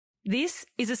This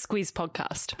is a Squiz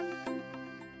podcast.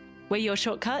 We're your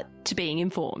shortcut to being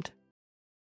informed.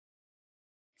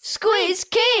 Squiz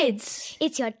Kids!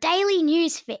 It's your daily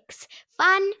news fix.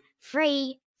 Fun,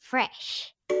 free,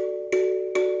 fresh.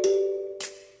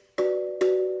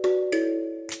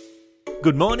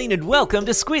 Good morning and welcome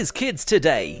to Squiz Kids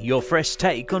Today, your fresh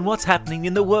take on what's happening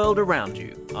in the world around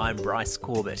you. I'm Bryce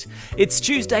Corbett. It's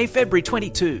Tuesday, February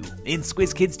 22. In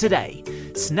Squiz Kids Today,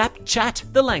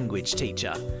 Snapchat the language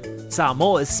teacher,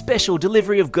 Samoa's special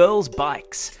delivery of girls'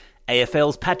 bikes,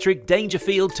 AFL's Patrick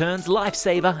Dangerfield turns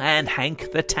lifesaver, and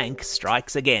Hank the Tank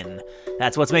strikes again.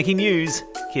 That's what's making news,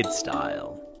 kids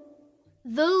style.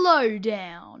 The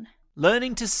Lowdown.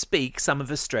 Learning to speak some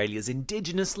of Australia's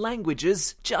Indigenous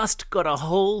languages just got a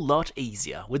whole lot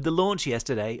easier with the launch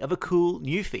yesterday of a cool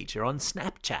new feature on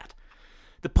Snapchat.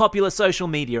 The popular social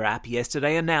media app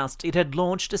yesterday announced it had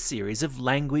launched a series of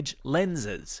language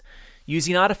lenses,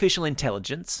 using artificial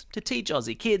intelligence to teach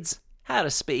Aussie kids how to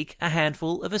speak a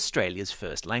handful of Australia's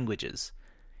first languages.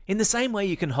 In the same way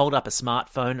you can hold up a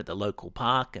smartphone at the local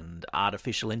park and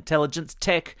artificial intelligence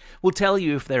tech will tell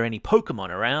you if there are any Pokemon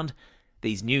around,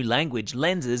 these new language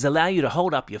lenses allow you to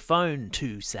hold up your phone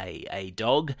to, say, a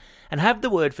dog, and have the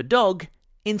word for dog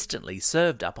instantly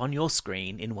served up on your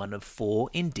screen in one of 4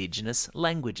 Indigenous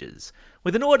languages,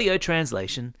 with an audio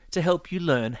translation to help you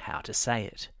learn how to say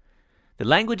it. The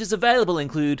languages available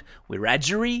include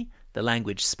Wiradjuri, the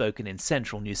language spoken in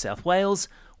central New South Wales,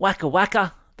 Waka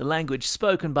Waka, the language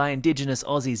spoken by Indigenous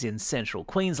Aussies in central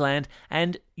Queensland,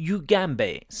 and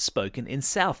Ugambe, spoken in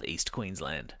southeast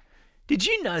Queensland. Did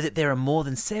you know that there are more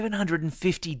than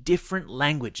 750 different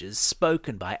languages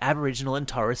spoken by Aboriginal and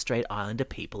Torres Strait Islander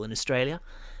people in Australia?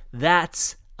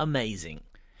 That's amazing.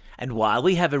 And while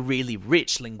we have a really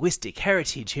rich linguistic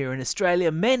heritage here in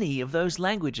Australia, many of those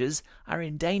languages are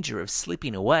in danger of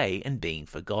slipping away and being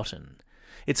forgotten.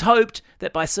 It's hoped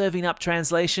that by serving up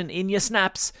translation in your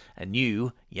snaps, a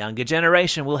new, younger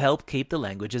generation will help keep the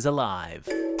languages alive.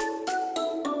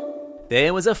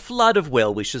 There was a flood of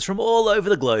well wishes from all over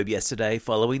the globe yesterday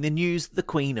following the news that the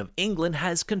Queen of England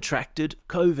has contracted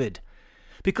COVID.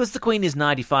 Because the Queen is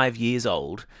 95 years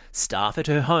old, staff at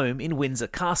her home in Windsor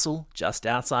Castle, just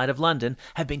outside of London,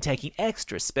 have been taking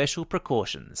extra special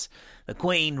precautions. The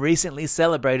Queen recently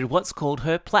celebrated what's called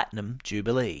her Platinum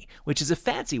Jubilee, which is a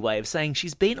fancy way of saying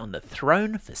she's been on the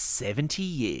throne for 70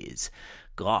 years.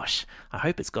 Gosh, I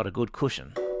hope it's got a good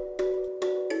cushion.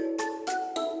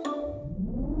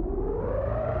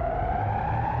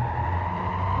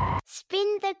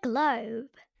 Spin the globe.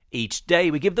 Each day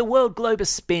we give the world globe a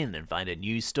spin and find a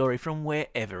news story from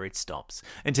wherever it stops.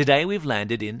 And today we've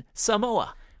landed in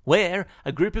Samoa, where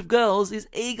a group of girls is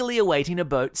eagerly awaiting a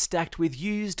boat stacked with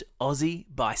used Aussie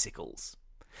bicycles.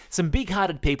 Some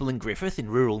big-hearted people in Griffith in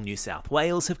rural New South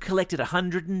Wales have collected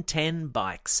 110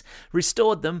 bikes,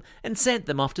 restored them and sent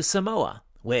them off to Samoa,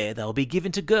 where they'll be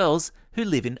given to girls who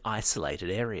live in isolated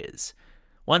areas.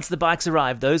 Once the bikes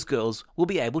arrive, those girls will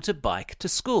be able to bike to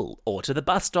school or to the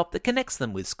bus stop that connects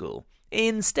them with school,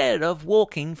 instead of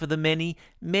walking for the many,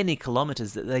 many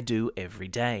kilometres that they do every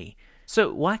day.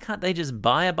 So why can't they just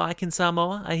buy a bike in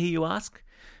Samoa, I hear you ask?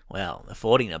 Well,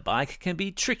 affording a bike can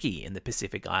be tricky in the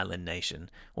Pacific Island nation,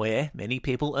 where many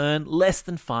people earn less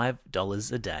than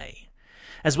 $5 a day.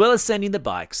 As well as sending the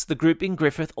bikes, the group in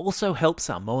Griffith also helps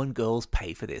Samoan girls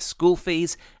pay for their school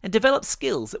fees and develop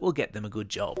skills that will get them a good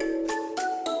job.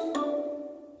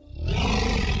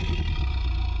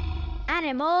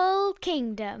 Animal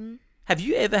Kingdom. Have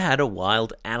you ever had a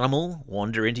wild animal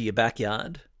wander into your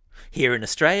backyard? Here in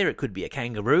Australia it could be a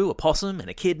kangaroo, a possum, an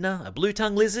echidna, a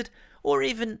blue-tongued lizard, or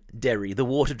even Derry the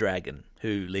water dragon,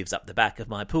 who lives up the back of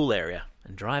my pool area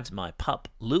and drives my pup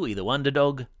Louie the wonder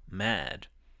dog mad.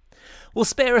 We'll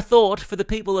spare a thought for the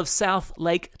people of South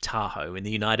Lake Tahoe in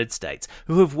the United States,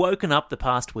 who have woken up the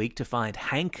past week to find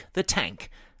Hank the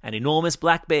Tank, an enormous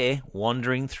black bear,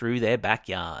 wandering through their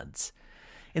backyards.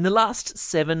 In the last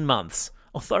 7 months,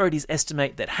 authorities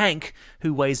estimate that Hank,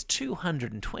 who weighs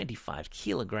 225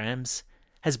 kilograms,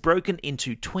 has broken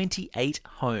into 28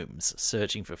 homes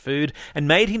searching for food and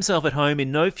made himself at home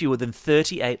in no fewer than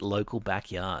 38 local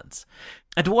backyards.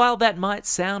 And while that might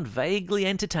sound vaguely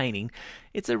entertaining,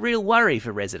 it's a real worry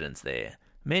for residents there,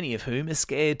 many of whom are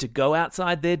scared to go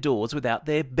outside their doors without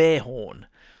their bear horn.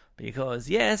 Because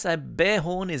yes, a bear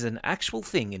horn is an actual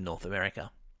thing in North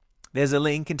America. There's a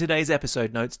link in today's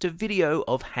episode notes to video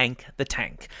of Hank the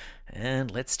Tank,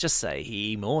 and let's just say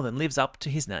he more than lives up to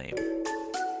his name.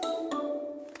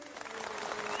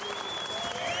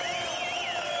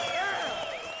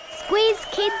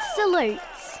 Squiz Kids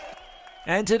Salutes.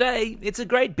 And today, it's a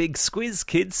great big Squiz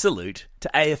Kids salute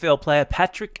to AFL player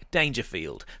Patrick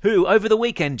Dangerfield, who over the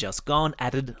weekend just gone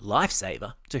added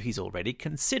Lifesaver to his already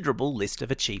considerable list of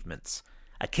achievements.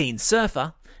 A keen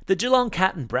surfer, the Geelong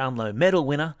Cat and Brownlow medal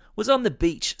winner was on the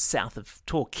beach south of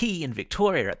Torquay in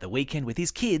Victoria at the weekend with his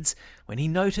kids when he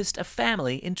noticed a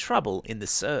family in trouble in the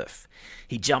surf.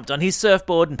 He jumped on his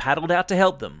surfboard and paddled out to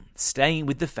help them, staying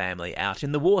with the family out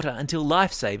in the water until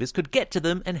lifesavers could get to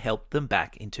them and help them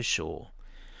back into shore.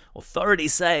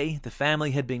 Authorities say the family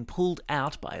had been pulled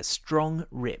out by a strong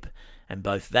rip, and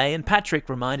both they and Patrick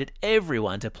reminded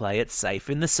everyone to play it safe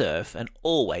in the surf and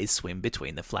always swim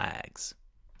between the flags.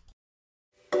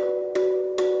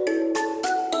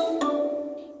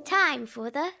 Time for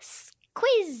the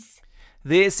quiz.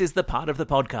 This is the part of the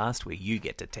podcast where you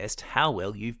get to test how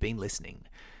well you've been listening.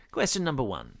 Question number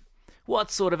 1.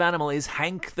 What sort of animal is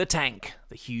Hank the Tank,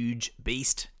 the huge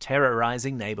beast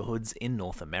terrorising neighbourhoods in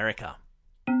North America?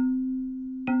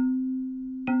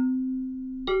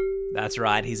 That's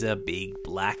right, he's a big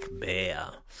black bear.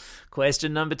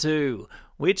 Question number 2.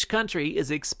 Which country is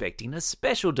expecting a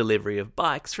special delivery of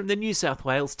bikes from the New South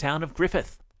Wales town of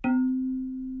Griffith?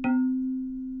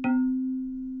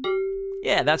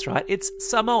 Yeah, that's right, it's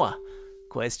Samoa.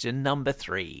 Question number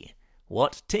 3.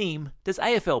 What team does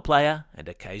AFL player and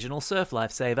occasional surf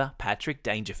lifesaver Patrick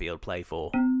Dangerfield play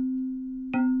for?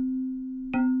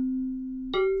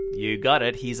 You got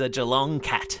it, he's a Geelong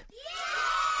Cat.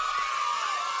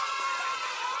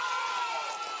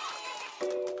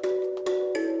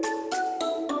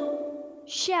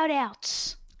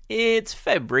 Shout-outs. It's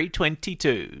February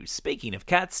 22. Speaking of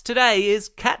cats, today is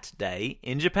Cat Day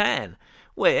in Japan,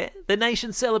 where the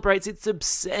nation celebrates its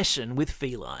obsession with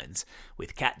felines,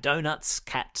 with cat donuts,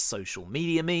 cat social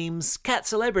media memes, cat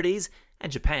celebrities,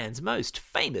 and Japan's most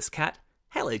famous cat,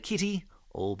 Hello Kitty,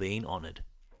 all being honoured.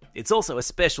 It's also a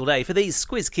special day for these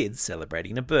Squiz Kids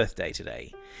celebrating a birthday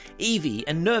today. Evie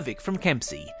and Nervik from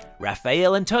Kempsey,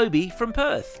 Raphael and Toby from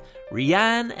Perth,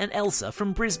 Rianne and Elsa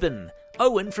from Brisbane,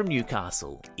 Owen from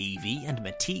Newcastle, Evie and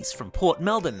Matisse from Port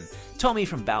Melbourne, Tommy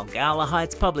from Balgowlah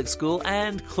Heights Public School,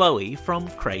 and Chloe from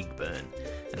Craigburn.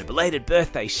 And a belated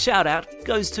birthday shout-out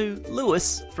goes to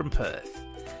Lewis from Perth.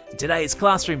 And today's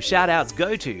classroom shout-outs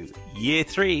go to Year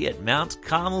 3 at Mount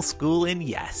Carmel School in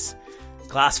Yass,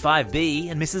 Class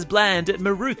 5B and Mrs. Bland at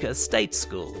Maruka State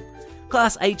School,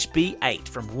 Class HB8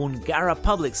 from Woongarra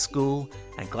Public School,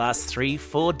 and Class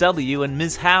 3-4W and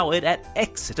Ms. Howard at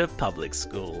Exeter Public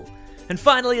School. And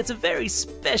finally, it's a very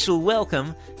special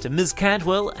welcome to Ms.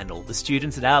 Cantwell and all the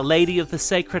students at Our Lady of the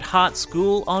Sacred Heart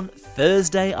School on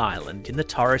Thursday Island in the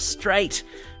Torres Strait,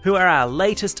 who are our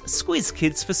latest Squiz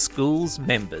Kids for Schools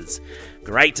members.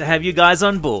 Great to have you guys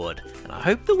on board, and I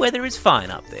hope the weather is fine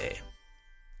up there.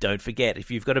 Don't forget, if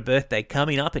you've got a birthday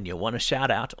coming up and you want a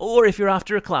shout-out, or if you're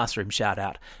after a classroom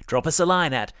shout-out, drop us a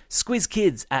line at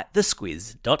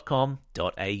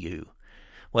squizkids@thesquiz.com.au.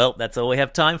 Well, that's all we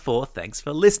have time for. Thanks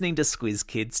for listening to Squiz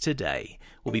Kids today.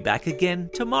 We'll be back again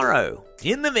tomorrow.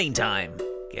 In the meantime,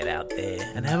 get out there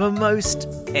and have a most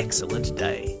excellent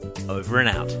day. Over and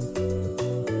out.